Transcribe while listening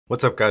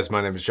What's up guys,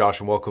 my name is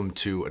Josh and welcome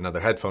to another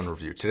headphone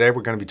review. Today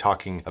we're going to be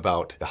talking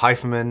about the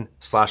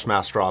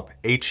Massdrop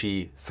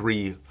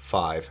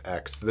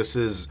HE-35X. This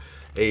is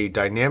a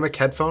dynamic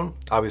headphone,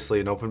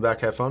 obviously an open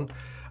back headphone.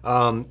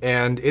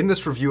 And in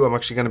this review, I'm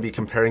actually going to be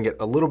comparing it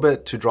a little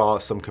bit to draw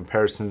some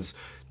comparisons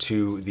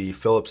to the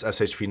Philips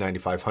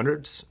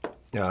SHP-9500s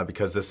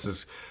because this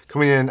is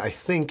coming in, I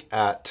think,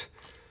 at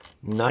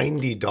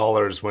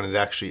 $90 when it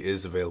actually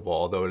is available,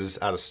 although it is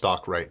out of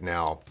stock right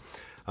now.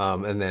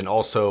 And then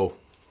also,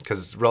 because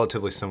it's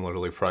relatively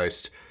similarly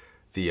priced,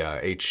 the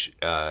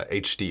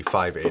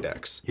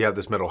HE-35X. You have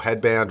this metal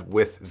headband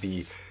with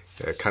the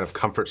kind of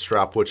comfort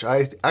strap, which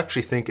I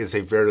actually think is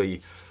a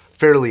fairly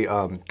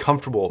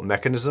comfortable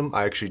mechanism.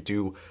 I actually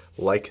do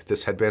like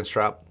this headband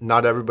strap.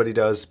 Not everybody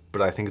does,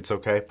 but I think it's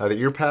okay. The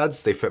ear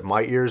pads, they fit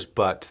my ears,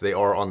 but they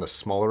are on the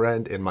smaller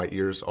end and my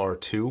ears are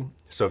too.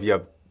 So if you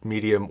have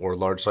medium or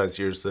large size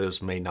ears,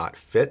 those may not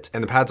fit.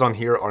 And the pads on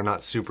here are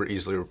not super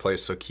easily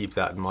replaced, so keep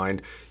that in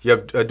mind. You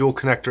have a dual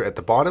connector at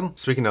the bottom.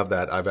 Speaking of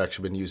that, I've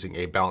actually been using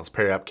a balanced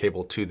pair-up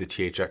cable to the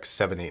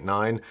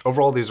THX789.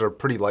 Overall, these are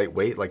pretty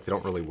lightweight, like they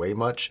don't really weigh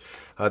much.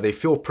 They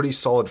feel pretty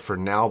solid for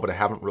now, but I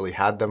haven't really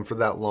had them for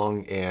that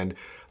long. And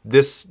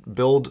this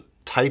build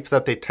type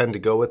that they tend to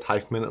go with,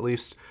 Hyphen at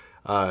least,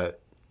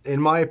 in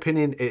my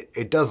opinion,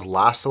 it does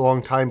last a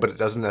long time, but it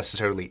doesn't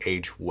necessarily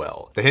age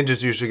well. The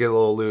hinges usually get a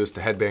little loose, the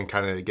headband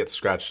kind of gets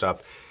scratched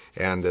up,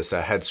 and this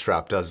head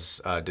strap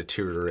does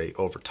deteriorate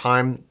over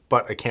time,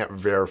 but I can't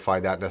verify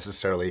that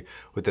necessarily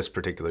with this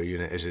particular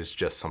unit. It is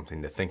just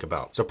something to think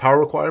about. So power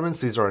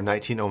requirements, these are a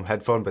 19 ohm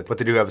headphone, but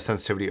they do have a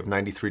sensitivity of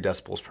 93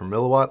 decibels per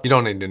milliwatt. You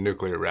don't need a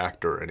nuclear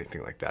reactor or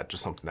anything like that,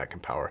 just something that can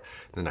power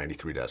the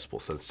 93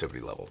 decibel sensitivity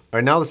level. All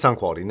right, now the sound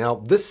quality. Now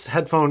this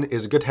headphone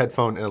is a good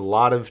headphone in a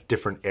lot of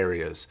different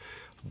areas,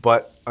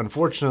 but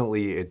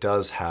unfortunately it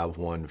does have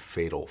one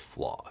fatal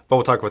flaw. But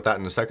we'll talk about that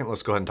in a second.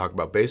 Let's go ahead and talk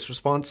about bass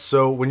response.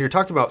 So when you're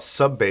talking about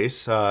sub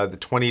bass, the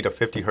 20 to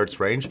 50 hertz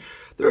range,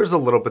 there's a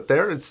little bit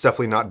there. It's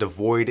definitely not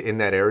devoid in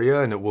that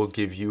area, and it will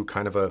give you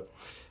kind of a,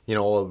 you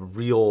know, a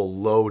real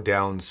low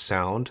down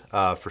sound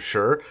for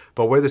sure.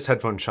 But where this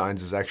headphone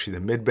shines is actually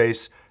the mid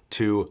bass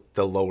to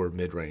the lower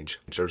mid range.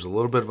 There's a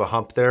little bit of a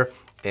hump there,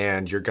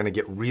 and you're gonna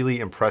get really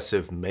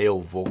impressive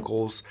male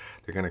vocals.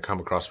 They're gonna come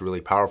across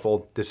really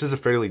powerful. This is a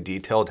fairly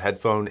detailed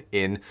headphone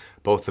in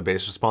both the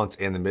bass response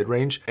and the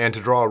mid-range. And to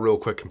draw a real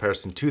quick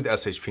comparison to the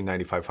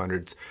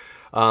SHP-9500s,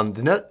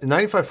 the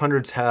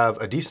 9500s have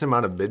a decent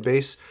amount of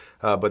mid-bass,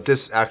 but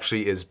this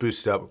actually is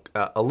boosted up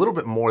a little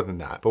bit more than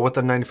that. But what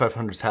the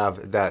 9500s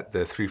have that the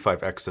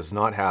 35X does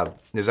not have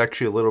is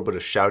actually a little bit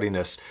of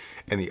shoutiness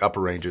in the upper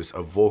ranges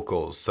of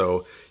vocals.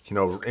 So, you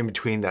know, in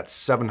between that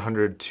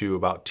 700 to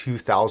about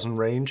 2000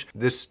 range,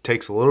 this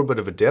takes a little bit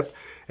of a dip,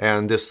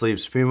 and this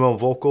leaves female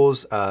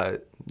vocals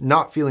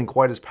not feeling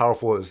quite as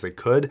powerful as they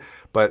could,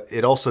 but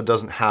it also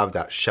doesn't have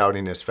that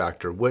shoutiness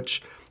factor,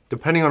 which,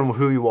 depending on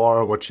who you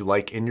are and what you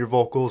like in your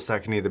vocals,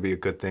 that can either be a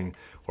good thing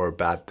or a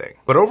bad thing.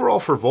 But overall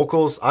for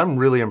vocals, I'm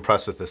really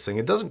impressed with this thing.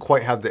 It doesn't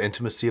quite have the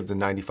intimacy of the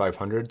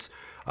 9500s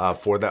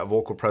for that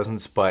vocal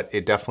presence, but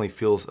it definitely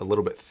feels a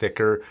little bit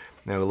thicker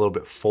and a little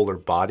bit fuller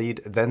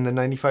bodied than the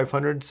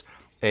 9500s.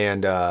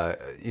 And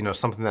you know,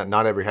 something that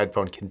not every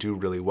headphone can do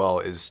really well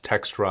is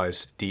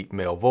texturize deep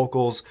male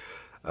vocals.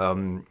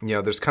 You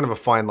know, there's kind of a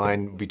fine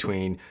line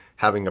between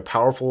having a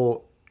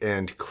powerful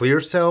and clear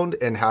sound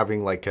and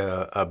having like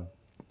an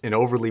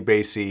overly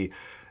bassy,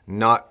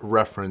 not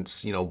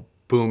reference, you know,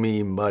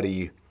 boomy,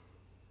 muddy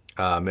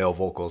male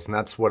vocals. And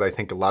that's what I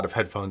think a lot of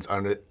headphones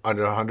under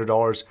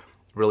 $100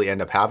 really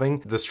end up having.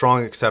 The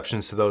strong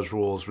exceptions to those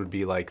rules would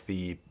be like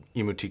the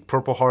Emotique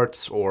Purple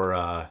Hearts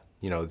or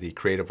you know, the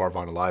Creative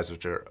Arvon Lives,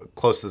 which are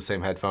close to the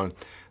same headphone,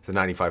 the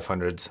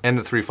 9500s, and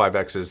the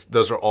 35Xs.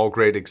 Those are all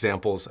great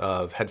examples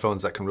of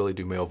headphones that can really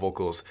do male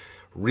vocals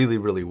really,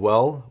 really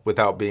well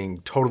without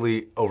being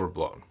totally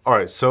overblown. All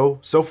right, so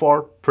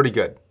far, pretty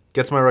good.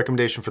 Gets my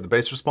recommendation for the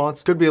bass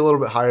response. Could be a little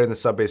bit higher in the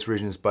sub bass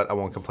regions, but I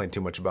won't complain too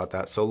much about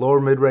that. So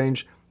lower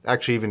mid-range,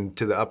 actually even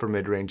to the upper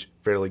mid-range,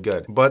 fairly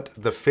good. But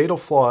the fatal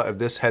flaw of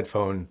this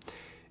headphone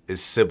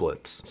is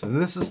sibilance. So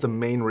this is the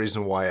main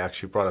reason why I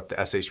actually brought up the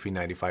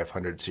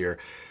SHP-9500s here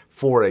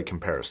for a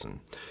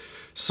comparison.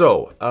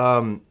 So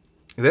the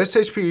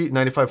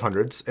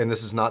SHP-9500s, and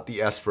this is not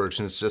the S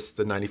version, it's just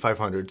the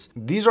 9500s.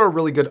 These are a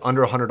really good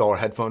under $100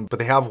 headphone, but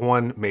they have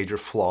one major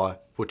flaw,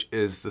 which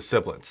is the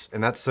sibilance.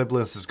 And that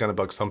sibilance is gonna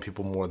bug some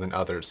people more than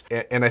others.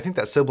 And I think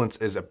that sibilance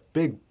is a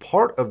big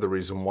part of the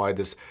reason why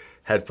this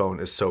headphone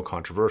is so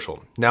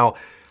controversial. Now,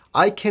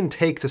 I can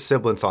take the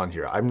sibilance on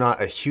here. I'm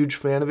not a huge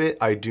fan of it.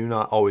 I do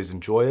not always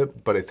enjoy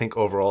it, but I think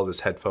overall this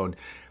headphone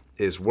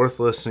is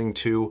worth listening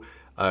to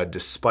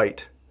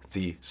despite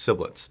the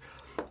sibilance.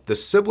 The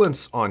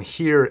sibilance on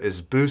here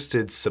is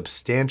boosted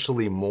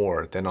substantially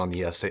more than on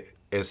the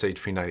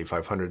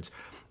SHP-9500s.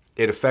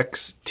 It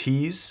affects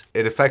T's,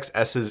 it affects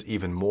S's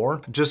even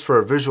more. Just for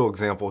a visual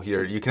example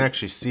here, you can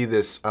actually see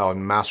this on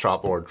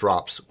Massdrop or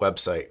Drop's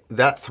website.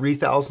 That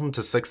 3,000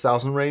 to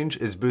 6,000 range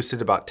is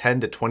boosted about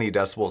 10 to 20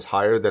 decibels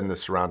higher than the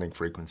surrounding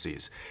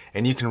frequencies.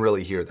 And you can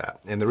really hear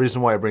that. And the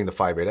reason why I bring the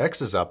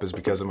 35Xs up is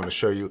because I'm going to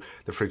show you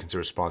the frequency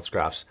response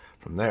graphs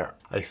from there.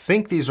 I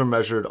think these are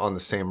measured on the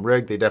same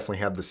rig. They definitely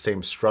have the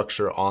same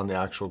structure on the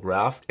actual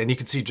graph. And you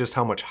can see just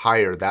how much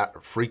higher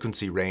that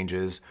frequency range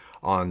is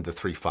on the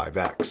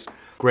 35X.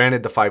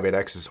 Granted, the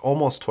 58X is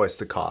almost twice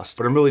the cost,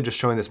 but I'm really just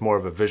showing this more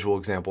of a visual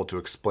example to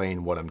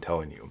explain what I'm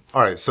telling you.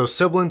 All right, so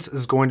sibilance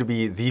is going to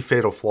be the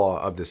fatal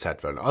flaw of this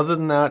headphone. Other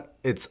than that,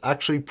 it's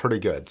actually pretty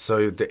good.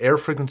 So the air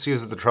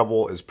frequencies of the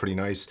treble is pretty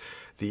nice.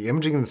 The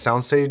imaging and the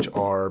soundstage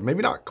are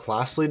maybe not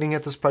class leading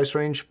at this price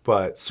range,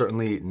 but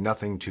certainly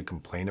nothing to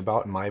complain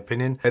about in my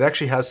opinion. It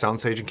actually has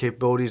soundstaging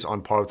capabilities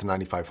on par with the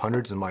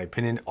 9500s in my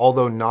opinion,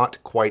 although not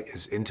quite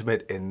as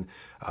intimate in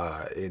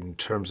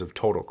terms of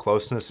total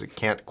closeness. It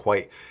can't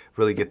quite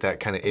really get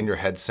that kind of in your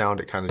head sound.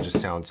 It kind of just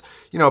sounds,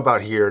 you know,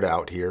 about here to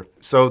out here.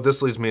 So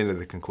this leads me into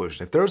the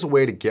conclusion. If there's a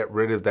way to get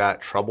rid of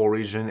that treble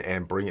region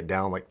and bring it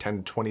down like 10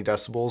 to 20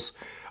 decibels,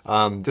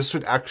 this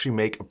would actually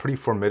make a pretty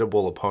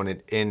formidable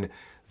opponent in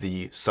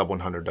the sub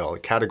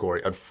 $100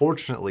 category.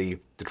 Unfortunately,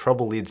 the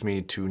treble leads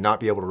me to not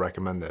be able to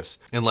recommend this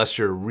unless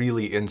you're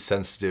really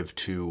insensitive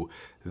to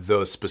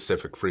those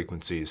specific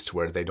frequencies to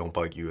where they don't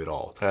bug you at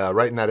all.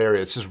 Right in that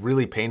area, it's just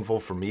really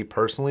painful for me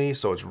personally,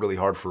 so it's really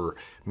hard for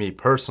me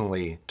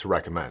personally to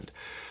recommend.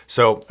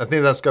 So I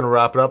think that's gonna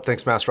wrap it up.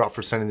 Thanks Massdrop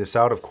for sending this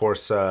out. Of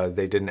course,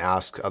 they didn't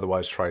ask,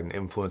 otherwise try and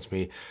influence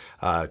me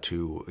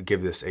to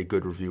give this a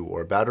good review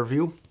or a bad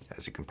review,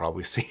 as you can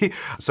probably see.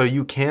 So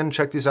you can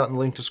check these out in the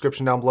link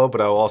description down below, but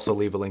I'll also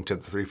leave a link to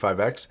the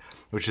 35X,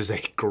 which is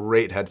a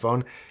great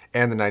headphone,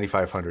 and the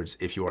 9500s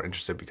if you are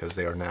interested, because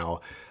they are now,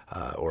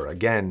 or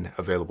again,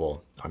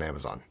 available on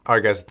Amazon. All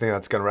right, guys, I think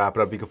that's gonna wrap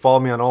it up. You can follow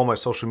me on all my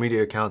social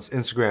media accounts,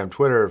 Instagram,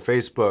 Twitter,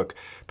 Facebook,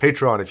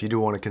 Patreon, if you do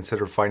wanna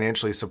consider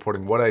financially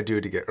supporting what I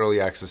do to get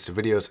early access to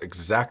videos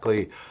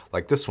exactly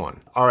like this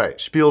one. All right,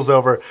 spiel's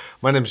over.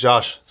 My name's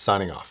Josh,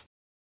 signing off.